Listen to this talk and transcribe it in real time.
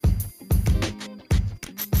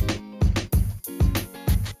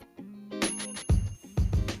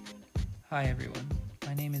Hi everyone,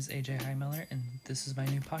 my name is AJ Heimiller and this is my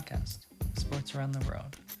new podcast, Sports Around the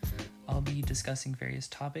World. I'll be discussing various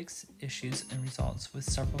topics, issues, and results with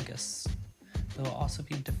several guests. There will also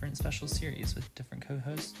be different special series with different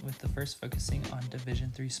co-hosts, with the first focusing on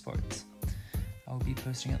Division III sports. I will be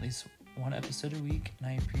posting at least one episode a week, and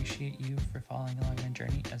I appreciate you for following along my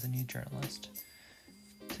journey as a new journalist.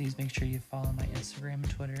 Please make sure you follow my Instagram and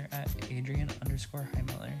Twitter at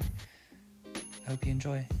Adrian_Heimiller. I hope you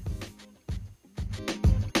enjoy.